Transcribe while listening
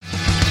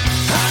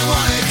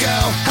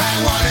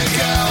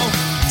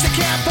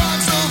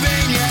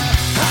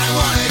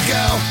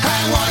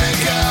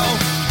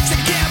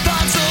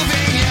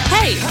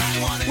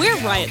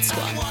Riot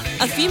Squad,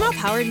 a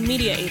female-powered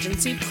media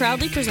agency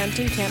proudly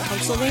presenting Camp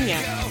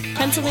Pennsylvania,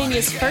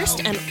 Pennsylvania's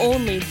first and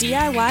only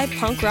DIY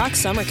punk rock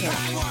summer camp.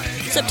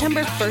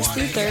 September 1st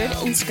through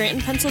 3rd in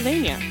Scranton,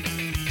 Pennsylvania.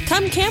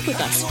 Come camp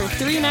with us for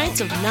 3 nights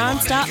of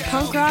non-stop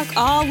punk rock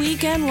all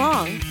weekend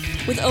long,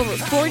 with over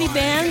 40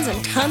 bands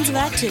and tons of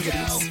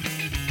activities.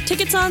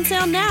 Tickets on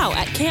sale now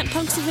at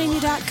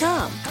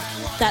camppunksylvania.com.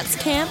 That's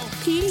camp,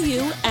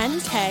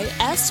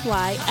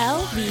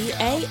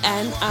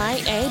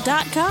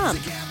 PUNKSYLVANIA.com.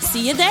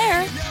 See you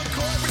there!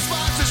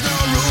 There's no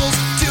rules,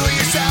 do it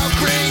yourself,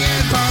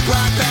 bringing punk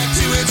rock back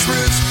to its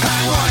roots.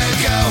 I wanna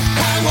go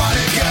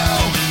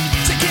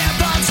to Camp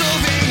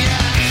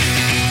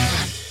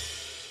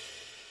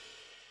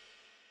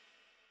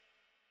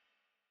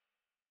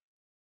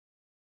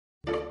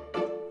Pennsylvania.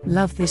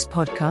 Love this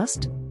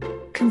podcast?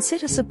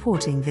 Consider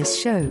supporting this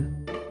show.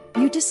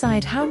 You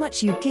decide how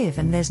much you give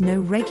and there's no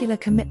regular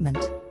commitment.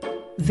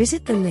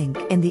 Visit the link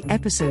in the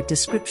episode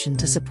description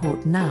to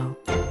support now.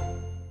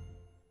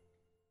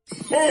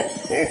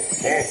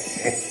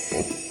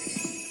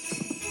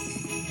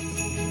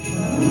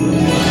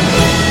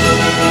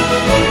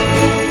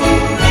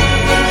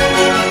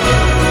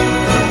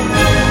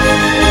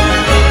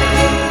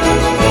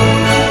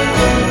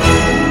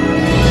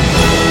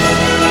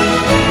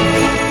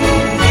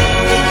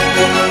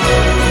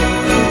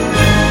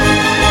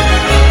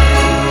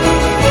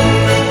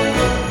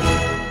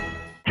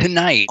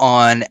 Tonight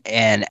on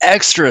an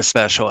extra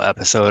special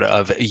episode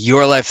of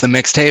Your Life the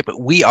Mixtape,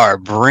 we are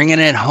bringing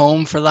it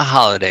home for the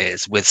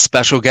holidays with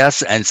special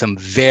guests and some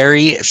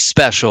very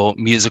special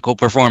musical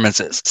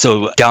performances.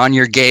 So don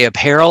your gay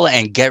apparel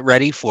and get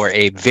ready for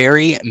a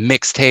very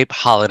mixtape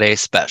holiday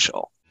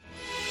special.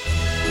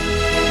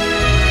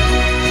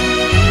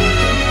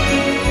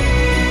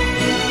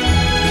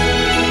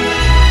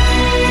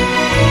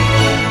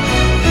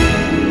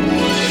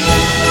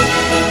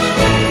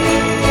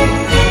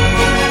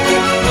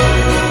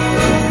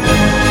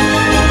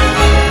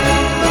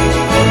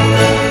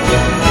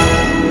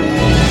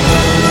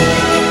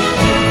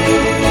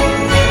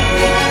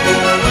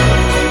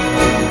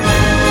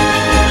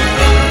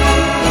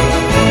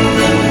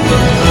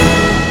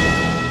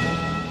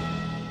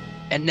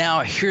 And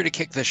now here to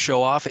kick the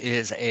show off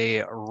is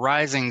a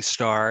rising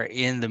star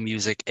in the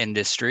music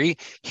industry,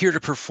 here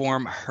to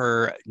perform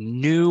her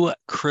new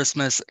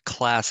Christmas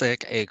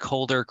classic, A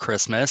Colder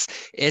Christmas.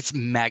 It's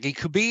Maggie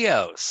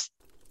Cubillos.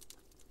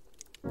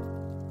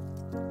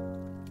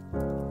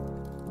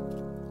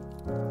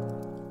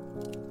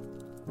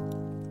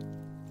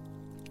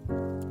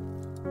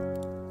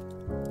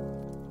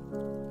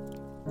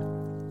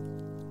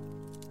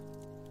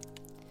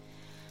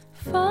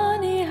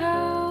 Funny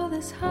how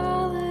this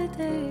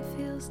holiday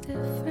feels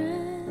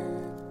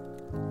different.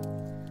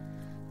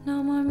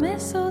 No more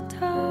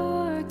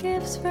mistletoe or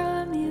gifts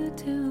from you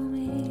to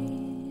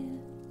me.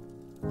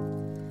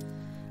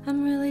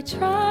 I'm really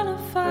trying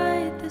to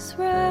fight this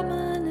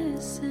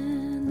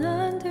reminiscing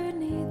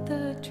underneath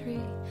the tree.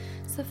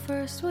 It's the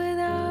first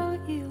without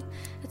you.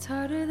 It's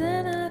harder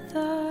than I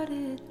thought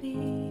it'd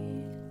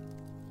be.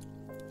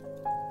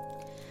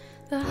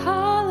 The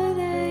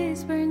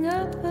holidays bring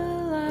up a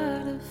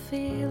lot of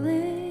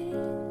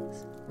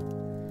feelings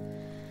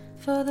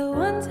for the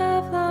ones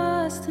I've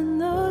lost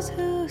and those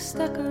who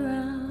stuck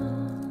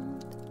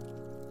around.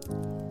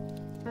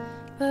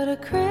 But a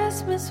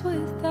Christmas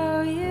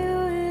without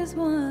you is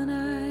one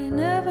I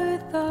never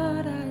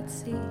thought I'd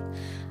see.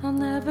 I'll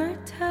never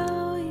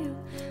tell you,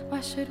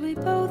 why should we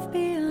both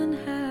be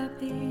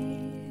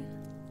unhappy?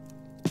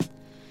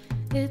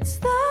 It's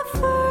the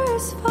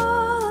first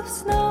fall of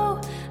snow.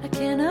 I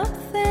can't help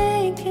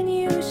thinking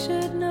you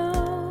should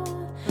know.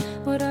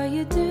 What are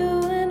you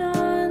doing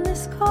on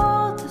this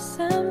cold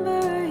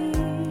December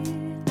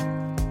Eve?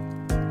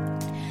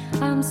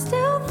 I'm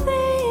still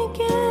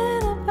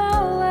thinking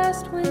about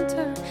last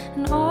winter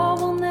and all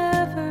will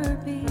never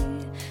be.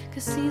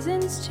 'Cause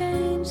seasons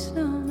change,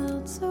 snow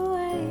melts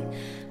away.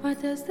 Why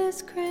does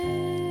this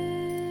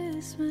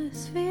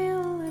Christmas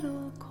feel a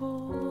little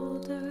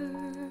colder?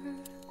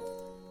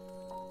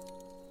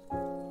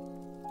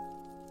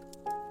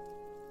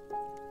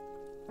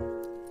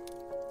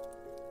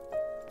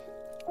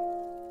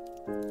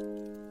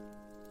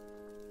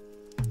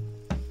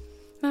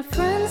 My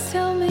friends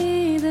tell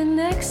me the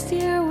next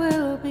year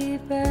will be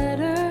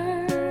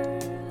better.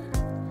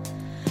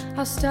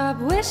 I'll stop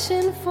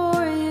wishing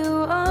for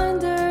you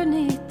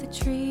underneath the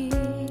tree.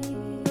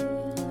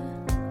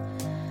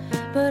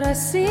 But I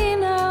see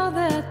now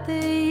that the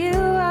you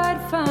I'd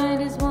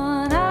find is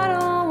one I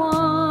don't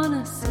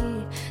wanna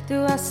see.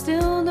 Do I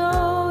still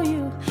know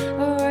you,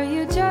 or are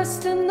you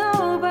just a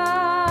nobody?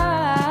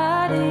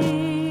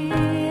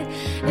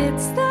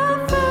 It's the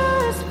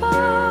first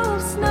fall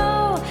of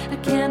snow. I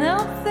can't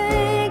help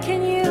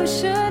thinking you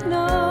should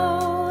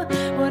know.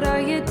 What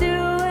are you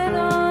doing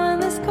on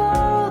this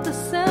cold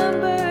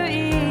December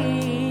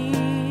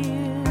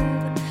Eve?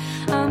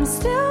 I'm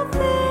still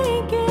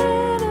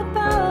thinking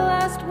about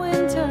last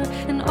winter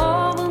and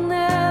all will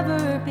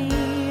never be.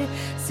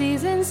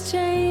 Seasons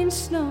change,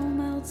 snow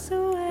melts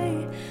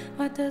away.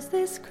 Why does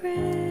this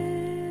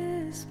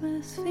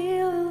Christmas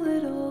feel a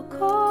little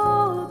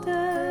colder?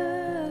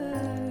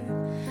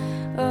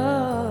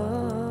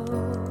 Oh,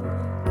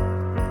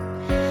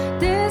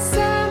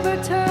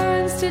 December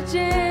turns to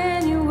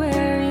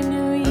January,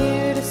 New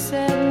Year to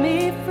set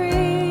me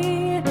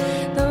free.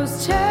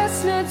 Those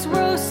chestnuts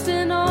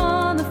roasting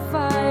on the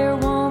fire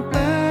won't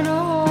burn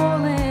a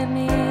hole in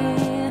me.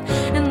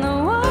 And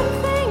the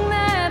one thing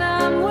that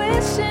I'm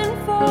wishing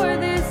for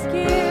this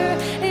year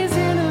is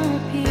inner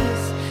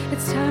peace.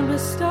 It's time to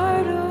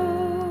start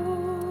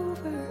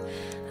over.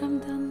 I'm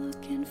done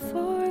looking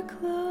for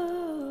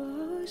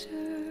closure.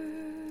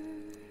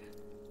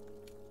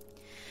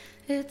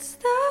 It's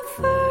the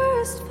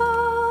first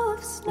fall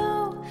of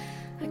snow.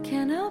 I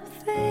can't help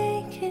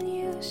thinking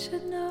you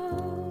should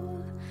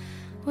know.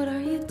 What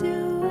are you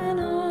doing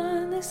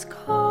on this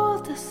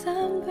cold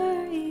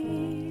December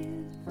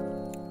Eve?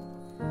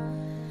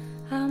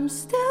 I'm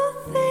still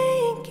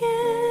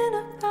thinking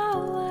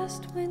about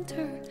last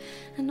winter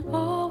and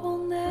all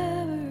will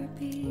never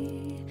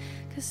be.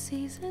 'Cause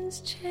seasons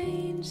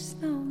change,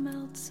 snow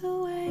melts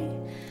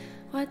away.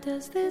 Why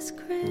does this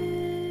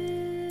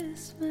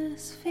Christmas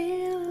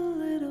feel a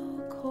little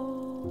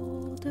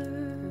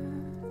colder?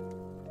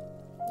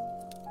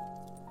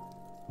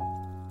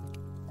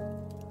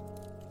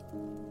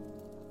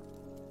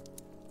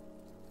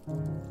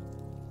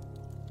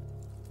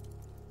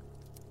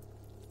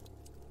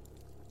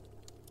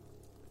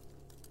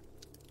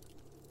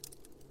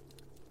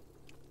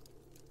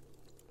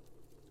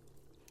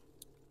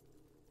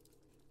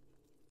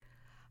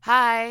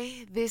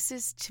 Hi, this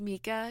is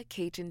Tamika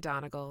Cajun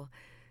Donegal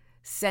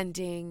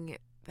sending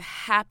the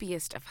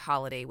happiest of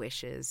holiday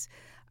wishes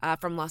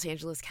from Los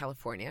Angeles,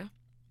 California.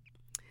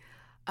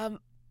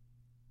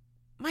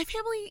 My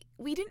family,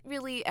 we didn't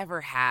really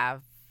ever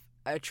have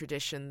a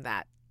tradition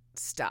that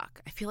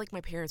stuck. I feel like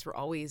my parents were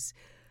always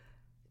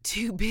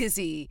too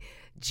busy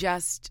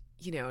just,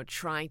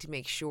 trying to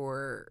make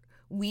sure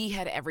we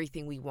had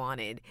everything we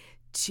wanted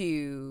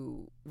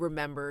to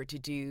remember to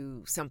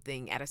do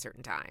something at a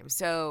certain time.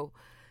 So,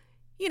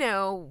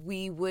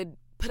 we would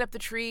put up the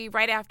tree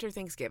right after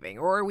Thanksgiving,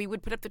 or we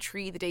would put up the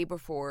tree the day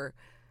before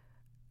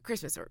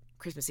Christmas or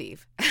Christmas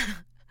Eve.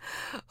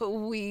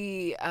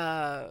 We,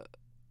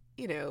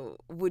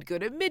 would go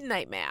to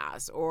midnight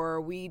mass, or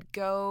we'd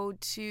go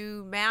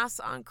to mass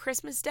on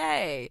Christmas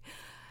Day.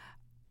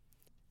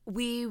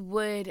 We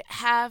would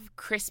have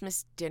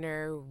Christmas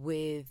dinner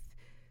with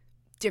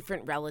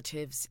different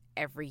relatives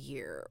every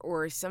year,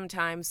 or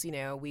sometimes,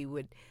 we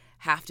would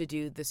have to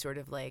do the sort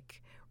of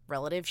like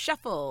relative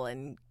shuffle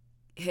and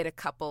hit a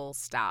couple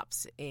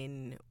stops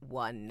in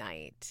one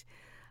night.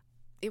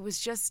 It was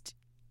just,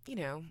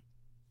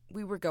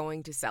 we were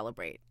going to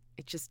celebrate.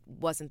 It just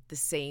wasn't the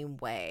same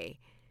way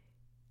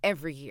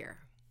every year.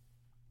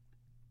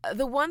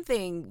 The one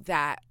thing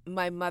that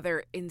my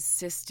mother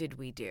insisted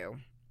we do,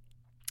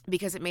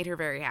 because it made her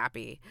very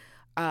happy,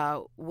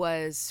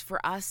 was for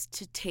us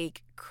to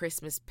take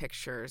Christmas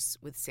pictures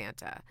with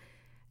Santa.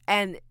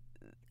 And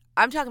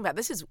I'm talking about,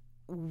 this is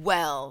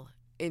well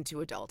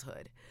into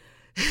adulthood.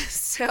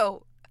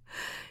 So,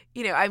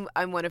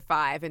 I'm one of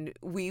five, and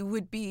we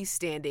would be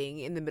standing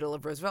in the middle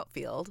of Roosevelt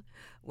Field,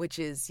 which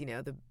is,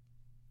 the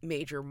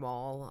major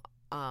mall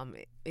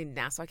in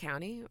Nassau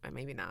County, or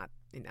maybe not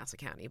in Nassau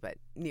County, but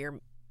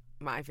near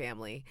my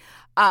family.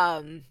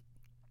 And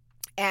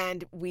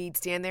we'd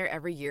stand there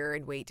every year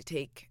and wait to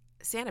take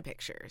Santa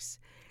pictures.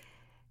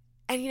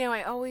 And,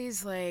 I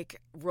always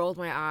rolled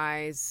my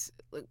eyes,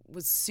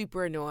 was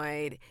super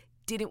annoyed,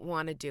 didn't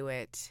want to do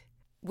it,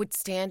 would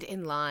stand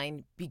in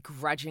line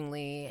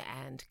begrudgingly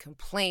and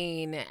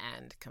complain. But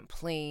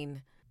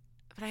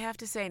I have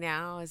to say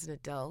now, as an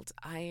adult,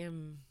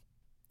 an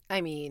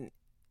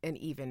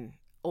even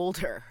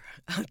older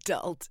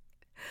adult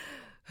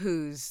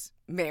who's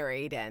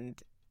married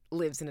and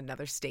lives in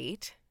another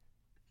state,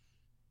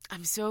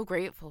 I'm so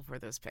grateful for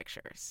those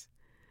pictures,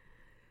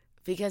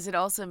 because it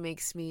also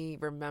makes me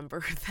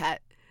remember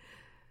that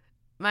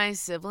my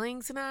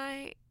siblings and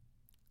I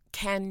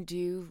can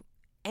do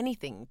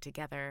anything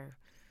together.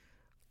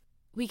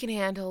 We can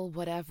handle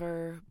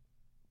whatever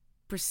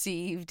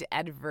perceived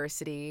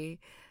adversity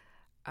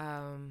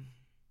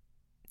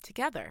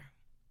together.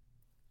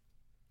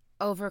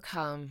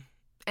 Overcome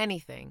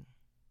anything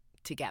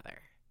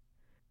together.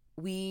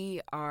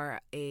 We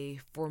are a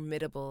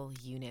formidable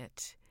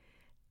unit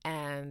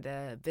and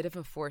a bit of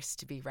a force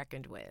to be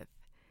reckoned with.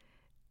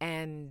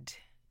 And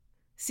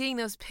seeing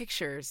those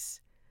pictures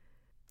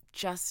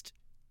just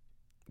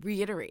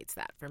reiterates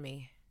that for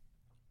me.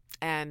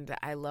 And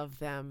I love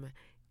them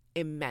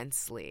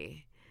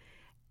immensely.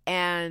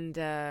 And,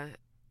 now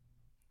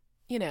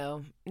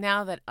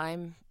that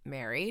I'm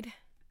married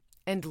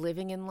and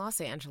living in Los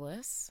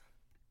Angeles,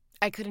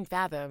 I couldn't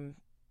fathom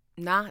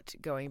not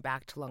going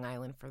back to Long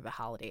Island for the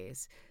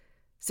holidays.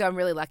 So I'm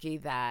really lucky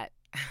that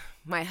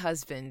my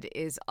husband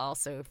is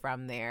also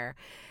from there.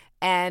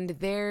 And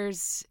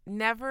there's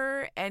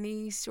never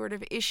any sort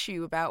of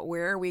issue about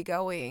where are we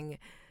going,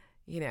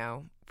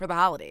 for the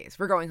holidays.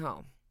 We're going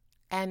home.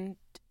 And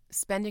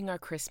spending our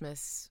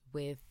Christmas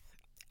with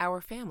our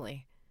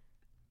family.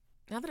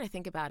 Now that I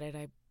think about it,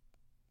 I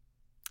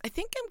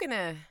think I'm going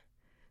to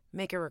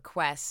make a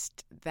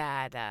request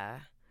that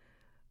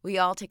we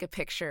all take a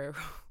picture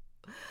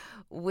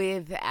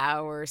with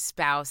our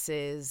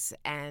spouses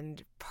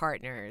and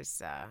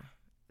partners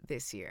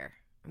this year.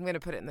 I'm going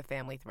to put it in the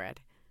family thread.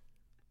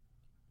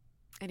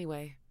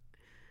 Anyway,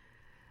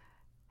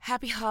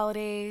 happy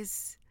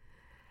holidays.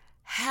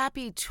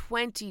 Happy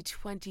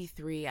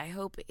 2023. I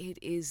hope it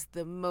is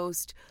the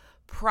most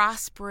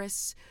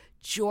prosperous,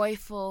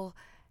 joyful,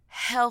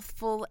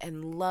 healthful,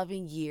 and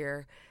loving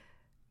year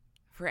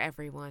for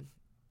everyone.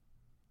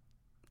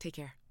 Take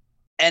care.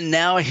 And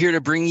now here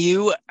to bring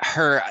you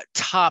her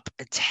top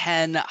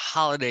 10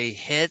 holiday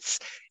hits.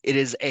 It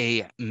is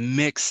a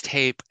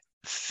mixtape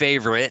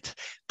favorite.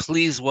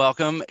 Please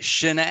welcome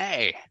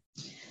Shanae.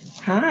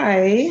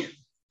 Hi.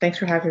 Thanks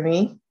for having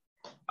me.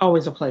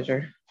 Always a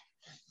pleasure.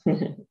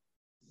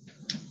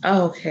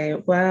 Okay,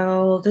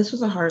 well, this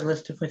was a hard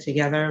list to put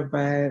together,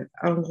 but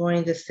I'm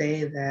going to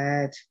say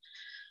that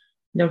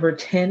number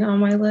 10 on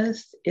my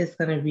list is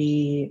going to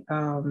be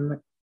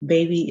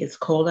Baby It's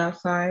Cold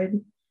Outside,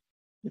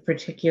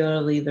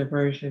 particularly the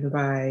version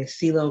by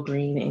CeeLo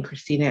Green and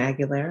Christina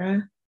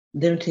Aguilera.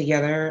 Them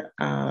together,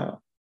 I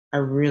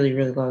really,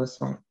 really love the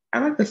song. I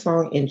like the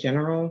song in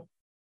general,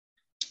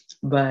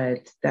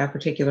 but that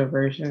particular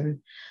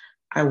version,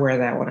 I wear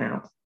that one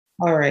out.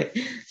 All right.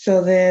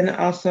 So then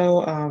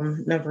also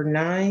number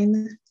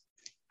 9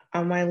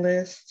 on my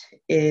list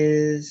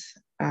is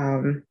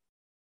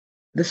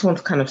this one's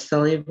kind of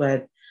silly,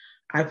 but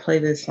I play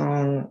this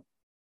song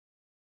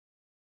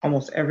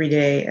almost every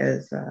day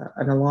as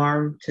an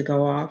alarm to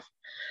go off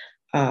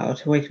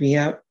to wake me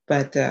up.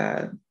 But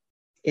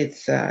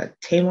it's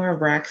Tamar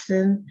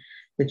Braxton,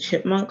 the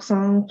Chipmunk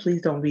song,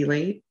 Please Don't Be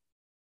Late.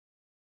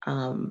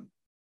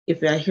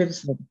 If I hear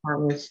this in a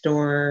department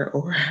store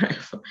or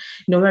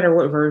no matter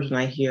what version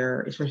I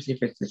hear, especially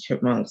if it's the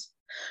Chipmunks,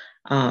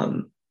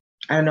 I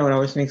don't know, it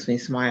always makes me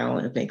smile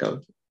and think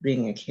of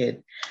being a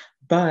kid.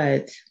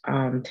 But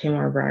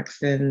Tamar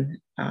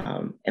Braxton,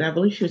 and I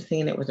believe she was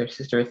singing it with her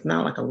sister. It's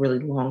not like a really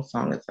long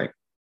song. It's like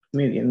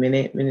maybe a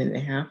minute and a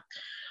half.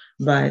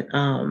 But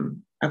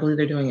I believe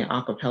they're doing it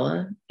a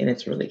cappella and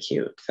it's really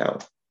cute. So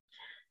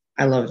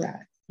I love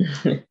that.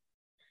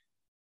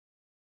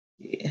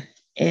 Yeah.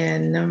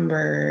 And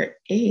number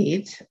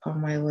 8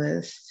 on my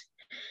list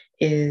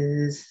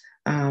is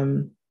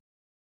a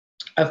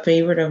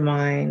favorite of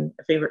mine,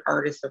 a favorite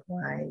artist of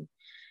mine,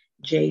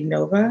 Jay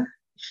Nova.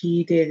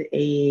 He did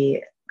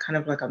a kind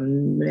of like a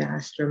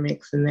master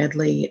mix and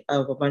medley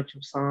of a bunch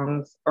of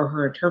songs, or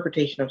her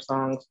interpretation of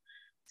songs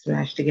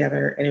smashed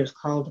together, and it was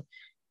called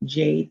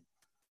J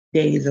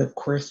Days of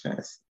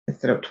Christmas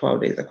instead of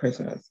 12 Days of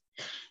Christmas.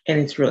 And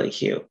it's really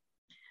cute.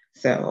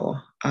 So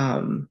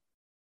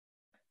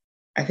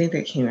I think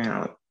that came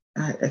out,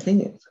 I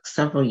think it's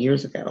several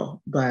years ago,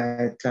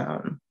 but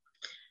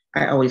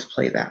I always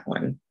play that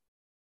one.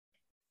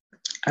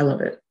 I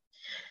love it.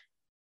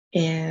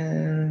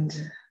 And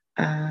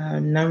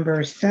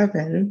number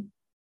 7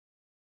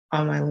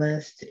 on my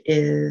list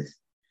is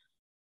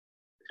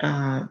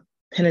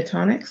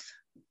Pentatonics,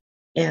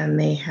 and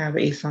they have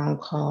a song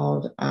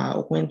called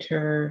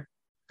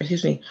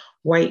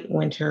White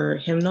Winter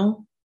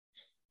Hymnal,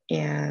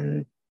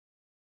 and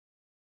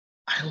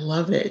I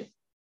love it.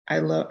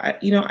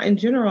 In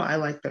general, I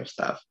like their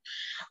stuff,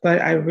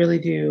 but I really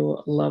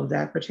do love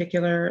that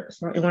particular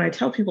song. And when I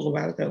tell people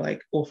about it, they're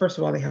like, well, first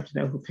of all, they have to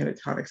know who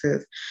Pentatonics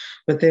is.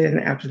 But then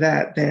after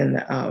that,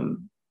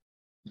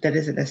 that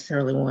isn't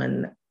necessarily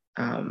one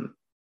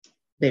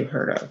they've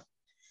heard of.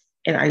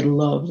 And I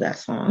love that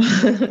song.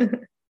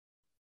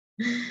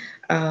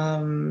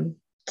 And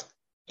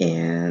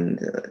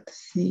let's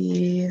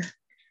see,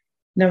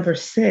 number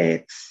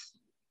 6,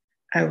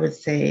 I would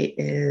say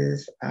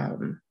is,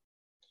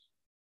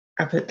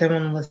 I put them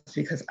on the list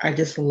because I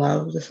just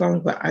love the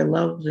song, but I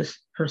love this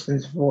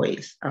person's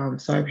voice.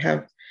 So I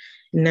have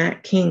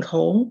Nat King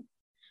Cole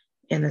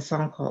and a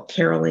song called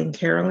Caroling,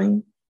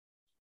 Caroling.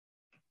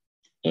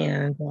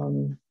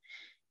 And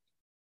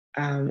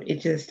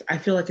I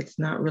feel like it's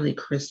not really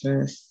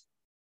Christmas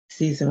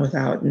season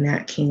without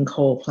Nat King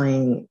Cole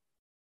playing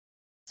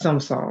some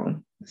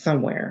song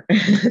somewhere.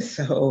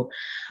 So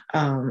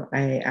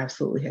I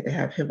absolutely had to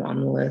have him on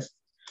the list.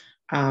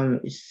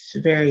 It's a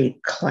very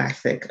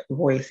classic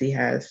voice he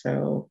has.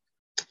 So,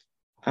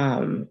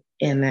 and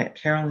that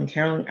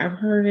Caroling, I've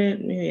heard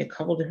it maybe a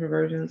couple different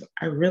versions.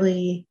 I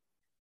really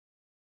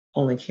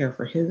only care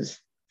for his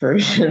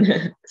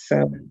version.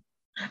 So,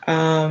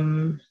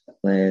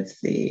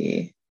 let's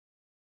see.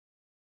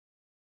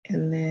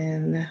 And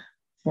then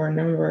for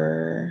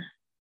number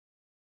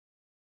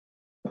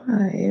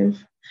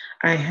 5,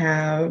 I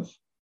have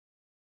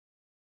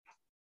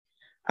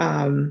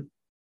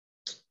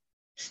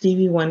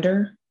Stevie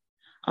Wonder,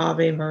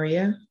 Ave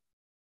Maria.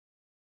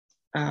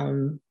 I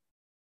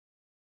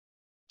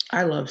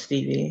love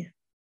Stevie.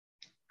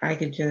 I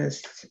could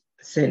just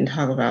sit and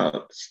talk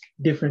about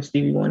different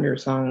Stevie Wonder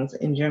songs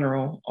in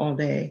general all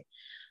day.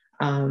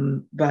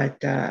 But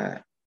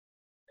that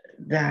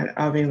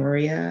Ave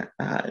Maria,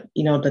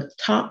 the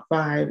top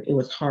five, it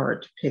was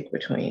hard to pick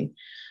between,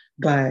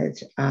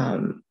 but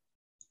I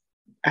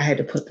had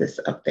to put this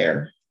up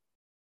there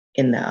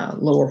in the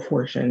lower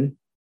portion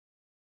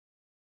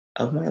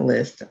of my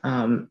list.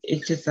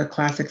 It's just a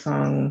classic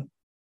song.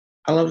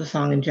 I love the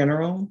song in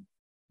general,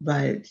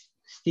 but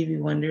Stevie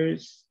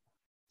Wonder's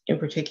in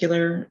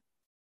particular,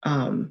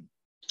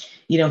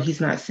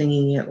 he's not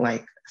singing it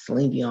like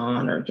Celine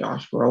Dion or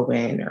Josh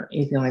Groban or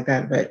anything like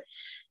that, but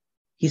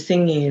he's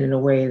singing it in a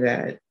way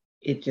that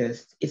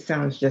it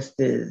sounds just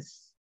as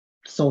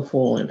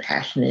soulful and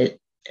passionate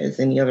as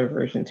any other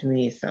version to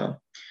me. So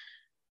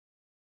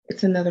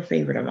it's another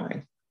favorite of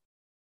mine.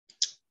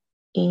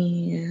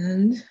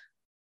 And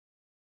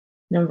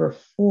number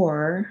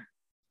 4,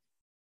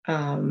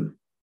 I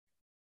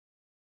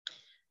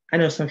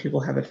know some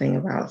people have a thing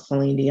about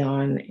Celine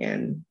Dion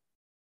and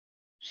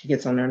she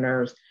gets on their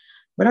nerves,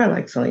 but I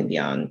like Celine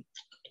Dion.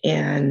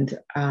 And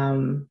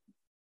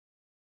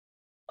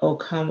Oh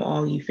Come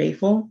All Ye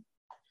Faithful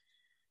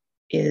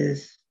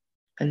is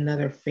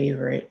another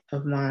favorite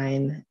of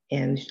mine.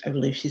 And I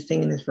believe she's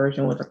singing this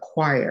version with a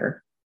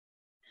choir.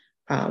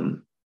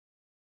 And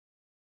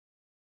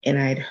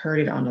I'd heard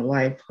it on the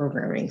live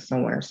programming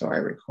somewhere, so I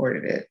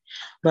recorded it.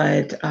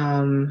 But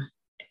and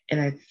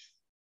I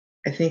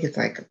think it's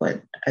like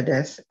what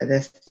Dallas, I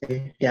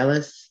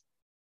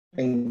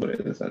think what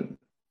it is in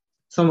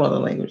some other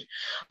language.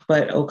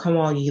 But Oh Come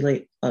All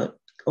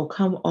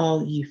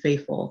Ye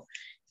Faithful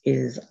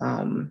is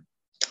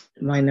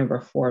my number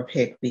 4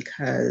 pick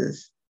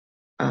because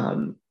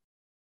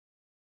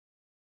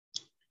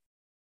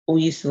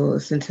we used to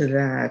listen to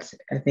that,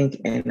 I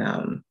think,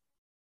 in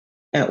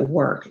at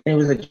work. And it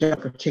was a job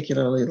I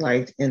particularly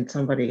liked. And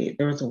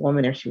there was a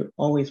woman there, she would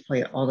always play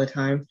it all the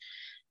time,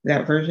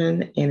 that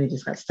version. And it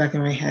just got stuck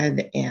in my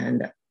head.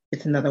 And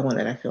it's another one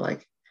that I feel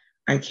like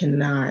I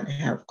cannot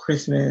have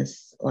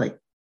Christmas like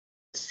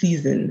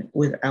season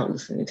without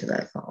listening to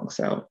that song.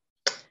 So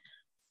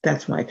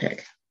that's my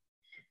pick.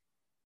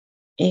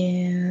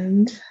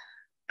 And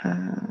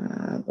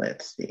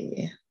let's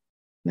see,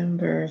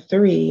 number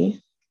three,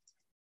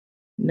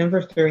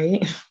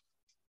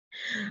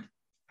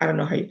 I don't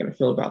know how you're going to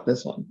feel about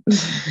this one,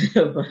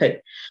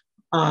 but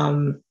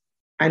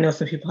I know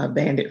some people have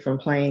banned it from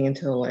playing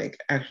until like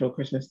actual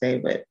Christmas Day,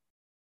 but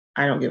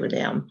I don't give a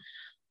damn.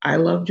 I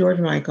love George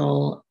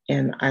Michael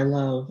and I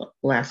love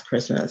Last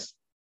Christmas.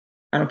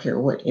 I don't care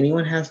what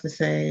anyone has to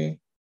say.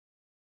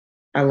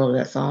 I love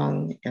that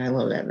song and I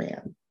love that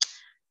man.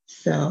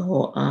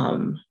 So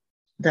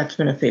that's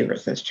been a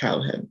favorite since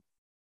childhood.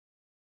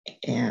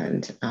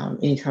 And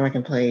anytime I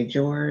can play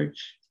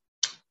George,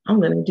 I'm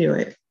going to do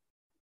it.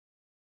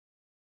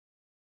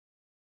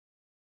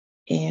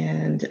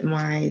 And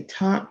my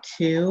top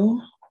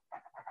 2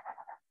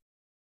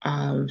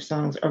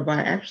 songs are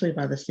by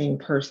the same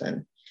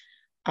person.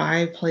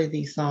 I play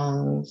these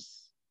songs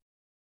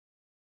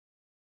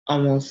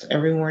almost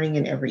every morning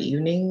and every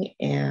evening,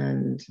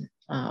 and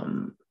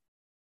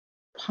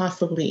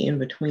possibly in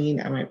between,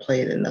 I might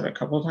play it another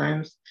couple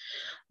times.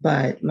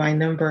 But my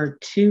number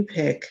 2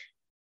 pick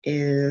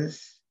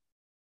is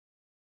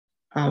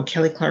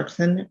Kelly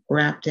Clarkson,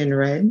 Wrapped in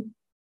Red.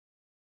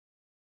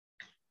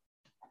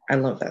 I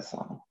love that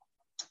song.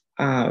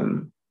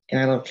 And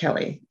I love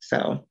Kelly.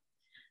 So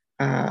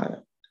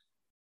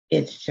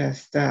it's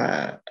just,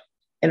 and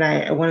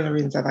one of the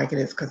reasons I like it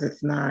is because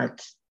it's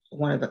not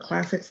one of the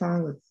classic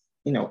songs. It's,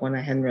 one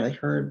I hadn't really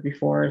heard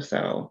before.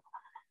 So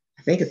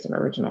I think it's an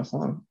original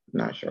song. I'm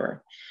not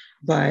sure.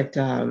 But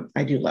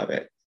I do love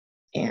it.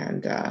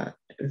 And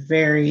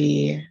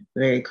very,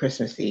 very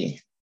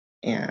Christmassy.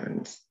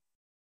 And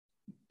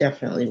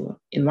definitely,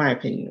 in my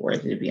opinion,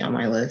 worthy to be on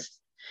my list.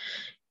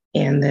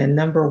 And then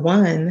number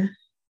 1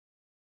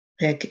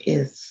 pick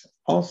is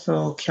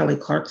also Kelly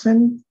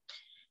Clarkson,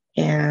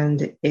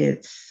 and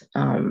it's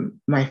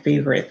My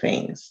Favorite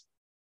Things.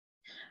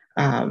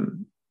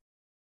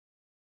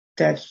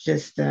 That's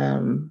just,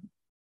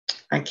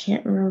 I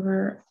can't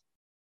remember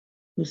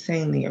who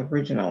sang the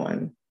original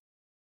one,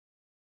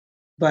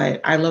 but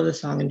I love the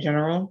song in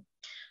general.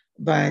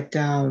 But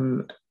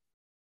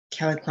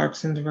Kelly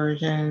Clarkson's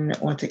version,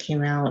 once it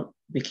came out,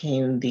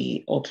 became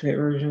the ultimate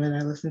version that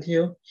I listened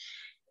to.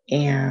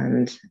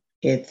 And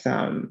it's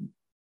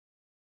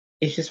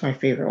just my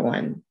favorite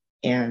one.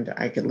 And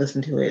I could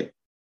listen to it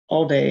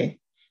all day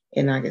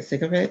and not get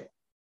sick of it.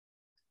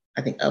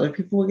 I think other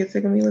people will get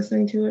sick of me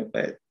listening to it,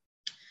 but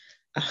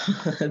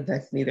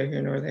that's neither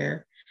here nor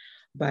there.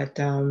 But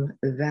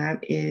that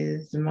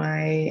is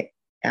my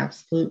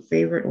absolute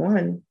favorite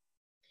one,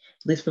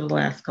 at least for the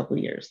last couple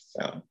of years.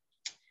 So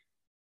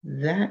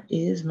that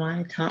is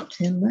my top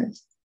 10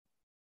 list.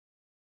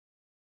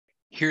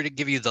 Here to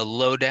give you the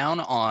lowdown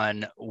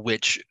on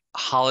which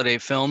holiday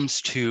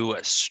films to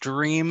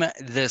stream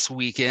this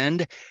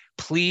weekend.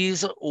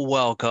 Please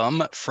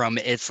welcome from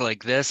It's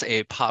Like This,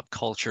 a pop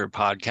culture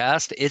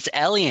podcast. It's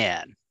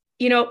Eliane.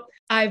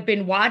 I've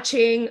been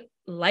watching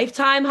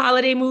Lifetime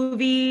holiday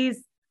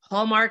movies,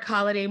 Hallmark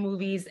holiday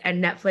movies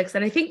and Netflix.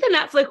 And I think the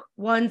Netflix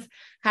ones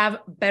have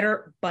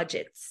better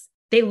budgets.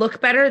 They look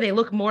better. They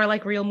look more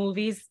like real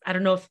movies. I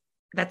don't know if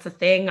that's a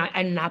thing.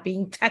 I'm not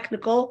being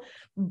technical,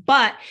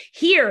 but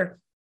here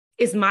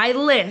is my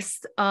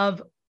list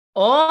of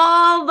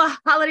all the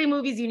holiday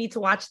movies you need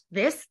to watch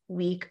this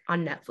week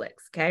on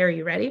Netflix. Okay, are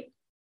you ready?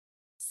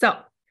 So,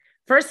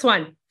 first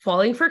one,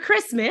 Falling for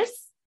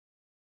Christmas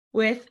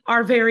with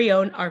our very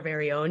own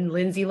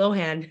Lindsay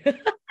Lohan.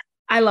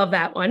 I love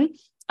that one.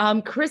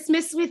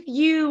 Christmas with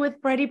You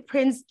with Freddie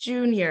Prinze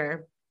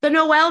Jr. The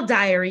Noel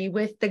Diary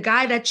with the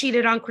guy that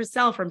cheated on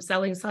Chriselle from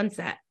Selling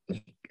Sunset.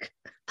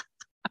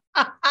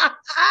 I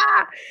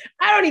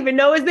don't even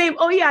know his name.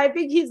 Oh yeah, I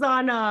think he's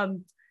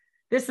on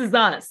This Is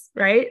Us,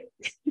 right?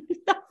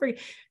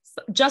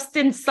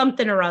 Justin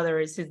something or other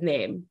is his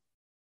name.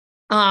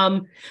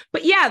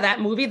 But yeah,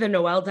 that movie, The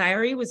Noel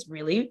Diary, was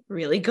really,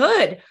 really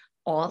good.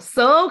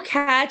 Also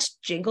catch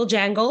Jingle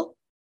Jangle,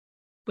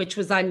 which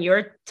was on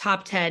your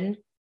top 10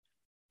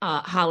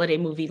 holiday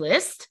movie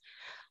list.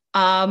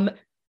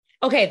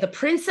 Okay, The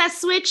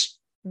Princess Switch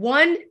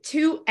 1,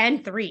 2,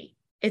 and 3.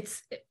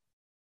 It's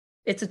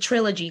a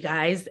trilogy,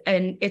 guys,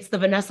 and it's the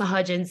Vanessa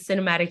Hudgens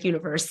cinematic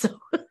universe. So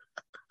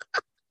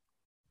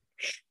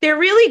they're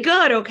really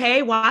good,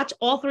 okay? Watch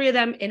all 3 of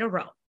them in a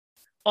row.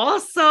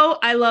 Also,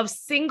 I love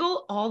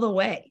Single All the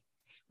Way,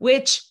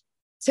 which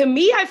to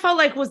me, I felt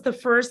like was the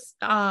first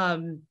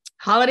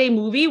holiday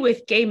movie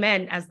with gay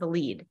men as the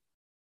lead.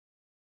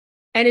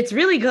 And it's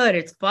really good.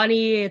 It's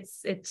funny.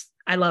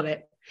 I love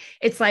it.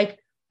 It's like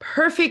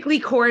perfectly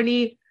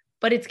corny,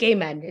 but it's gay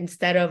men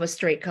instead of a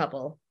straight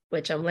couple,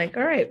 which I'm like,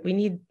 all right, we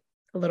need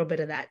a little bit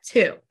of that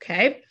too.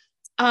 Okay.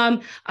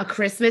 A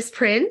Christmas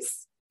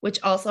Prince,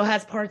 which also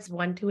has parts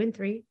 1, 2, and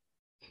 3.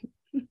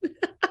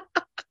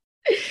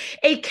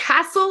 A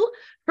Castle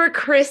for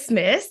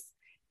Christmas,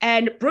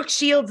 and Brooke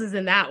Shields is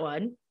in that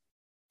one.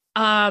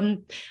 A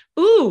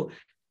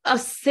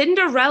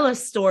Cinderella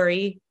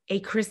Story,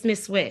 A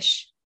Christmas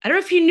Wish. I don't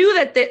know if you knew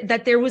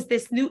that there was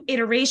this new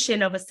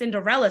iteration of A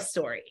Cinderella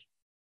Story,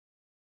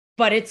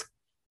 but it's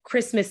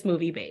Christmas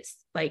movie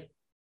based. Like,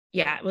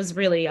 yeah, it was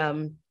really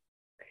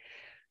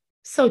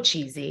so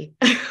cheesy.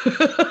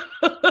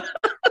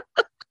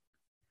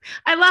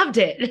 I loved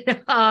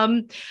it.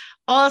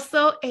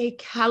 Also, A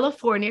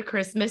California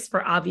Christmas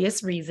for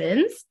obvious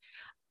reasons.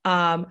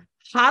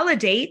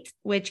 Holiday,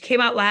 which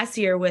came out last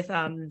year with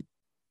oh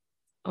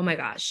my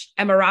gosh,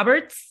 Emma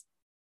Roberts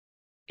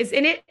is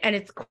in it, and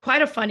it's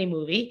quite a funny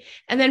movie.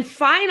 And then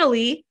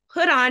finally,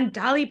 put on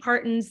Dolly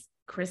Parton's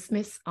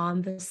Christmas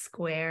on the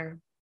Square.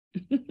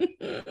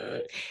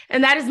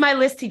 And that is my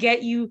list to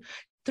get you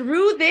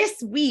through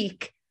this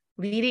week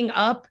leading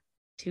up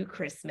to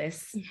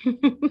Christmas.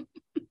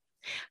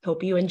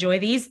 Hope you enjoy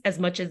these as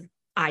much as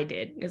I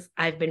did, because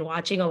I've been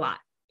watching a lot,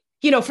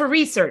 for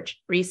research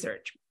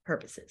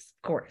purposes,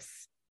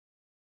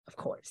 of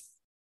course.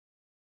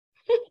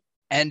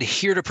 And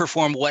here to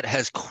perform what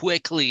has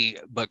quickly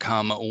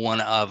become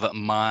one of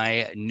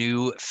my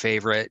new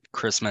favorite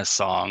Christmas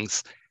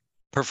songs,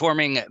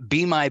 performing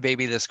Be My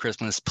Baby this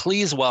Christmas,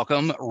 please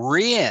welcome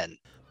Rian.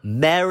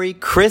 Merry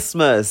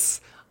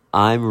Christmas!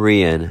 I'm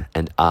Rian,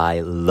 and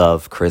I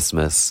love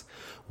Christmas.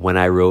 When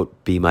I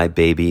wrote Be My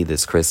Baby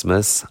this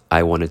Christmas,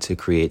 I wanted to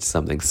create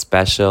something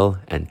special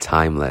and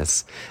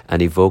timeless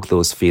and evoke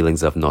those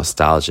feelings of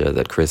nostalgia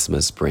that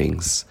Christmas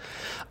brings.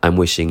 I'm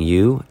wishing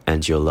you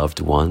and your loved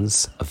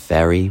ones a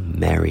very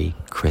Merry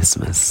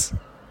Christmas.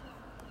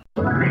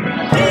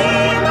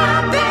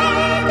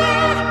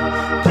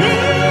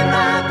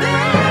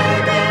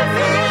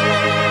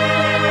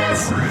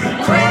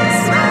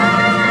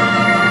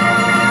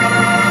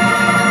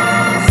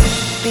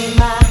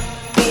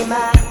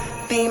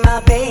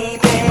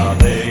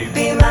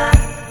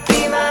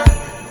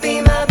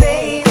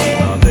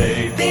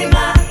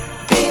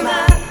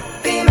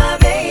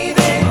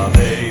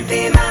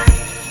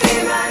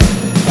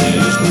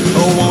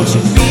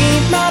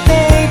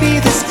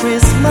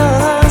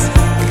 Christmas,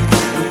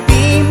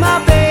 be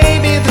my baby.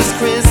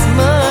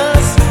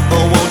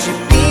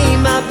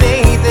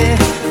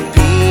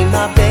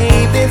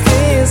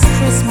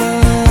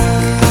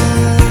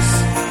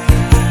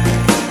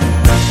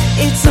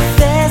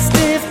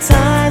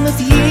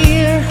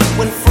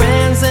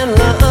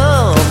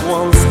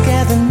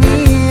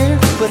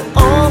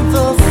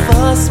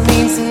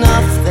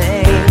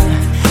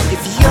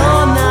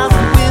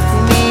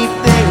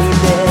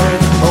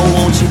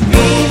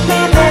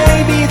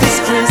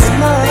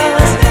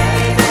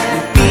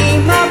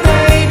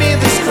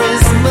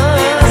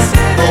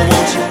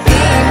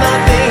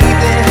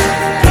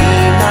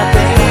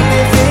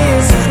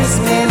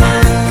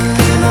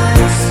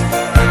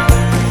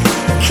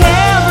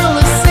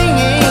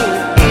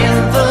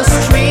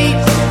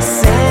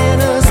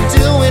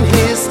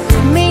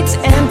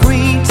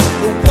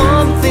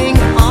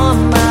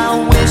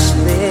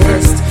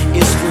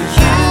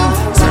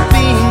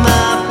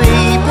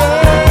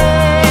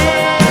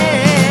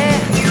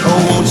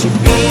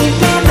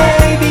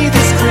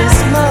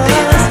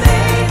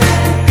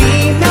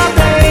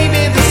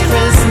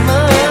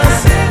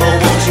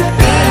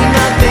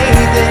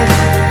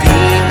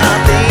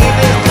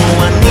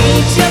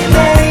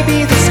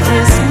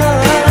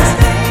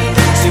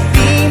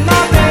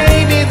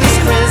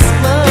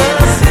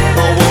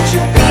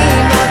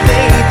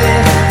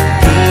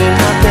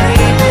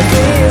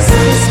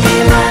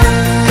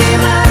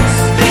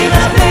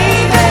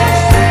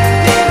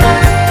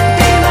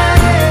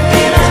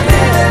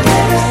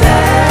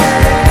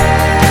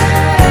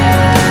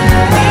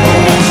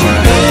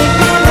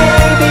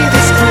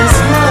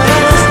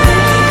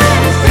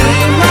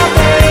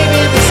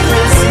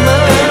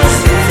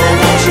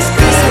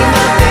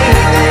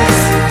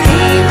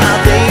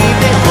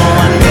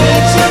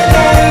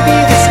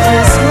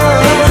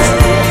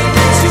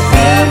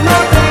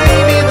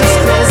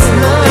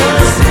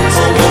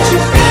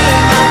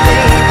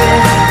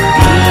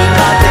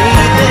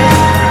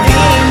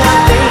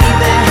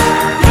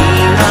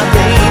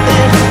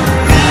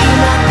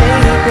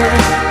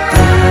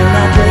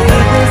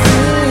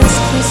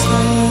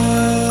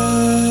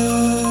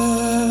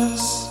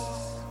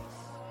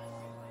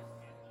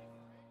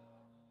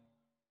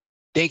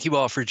 Thank you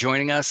all for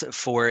joining us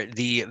for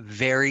the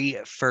very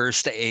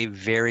first A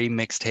Very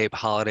Mixtape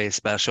holiday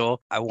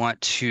special. I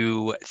want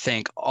to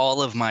thank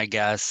all of my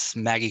guests,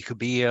 Maggie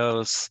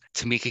Cubillos,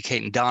 Tamika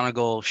Caton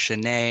Donegal,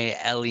 Shanae,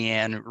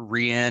 Eliane,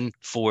 Rian,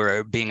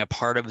 for being a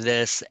part of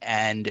this.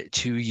 And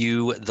to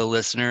you, the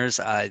listeners,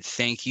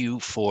 thank you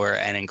for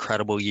an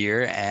incredible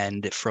year.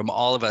 And from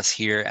all of us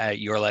here at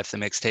Your Life the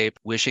Mixtape,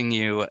 wishing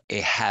you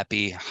a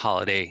happy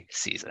holiday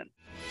season.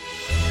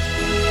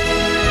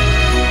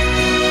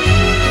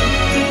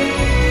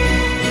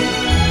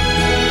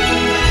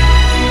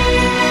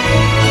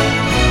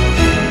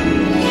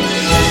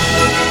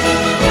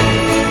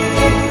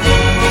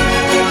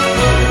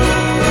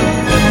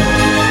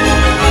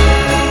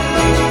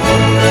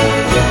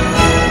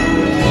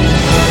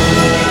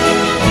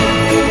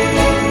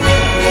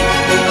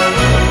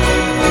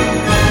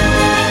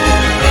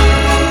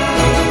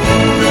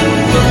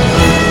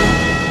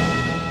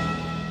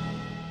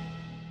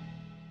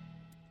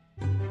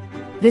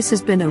 This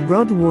has been a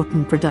Rod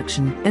Wharton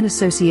production in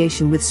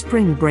association with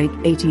Spring Break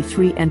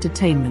 83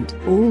 Entertainment.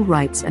 All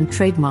rights and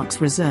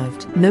trademarks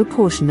reserved. No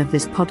portion of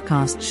this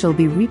podcast shall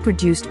be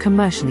reproduced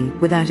commercially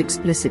without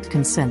explicit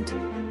consent.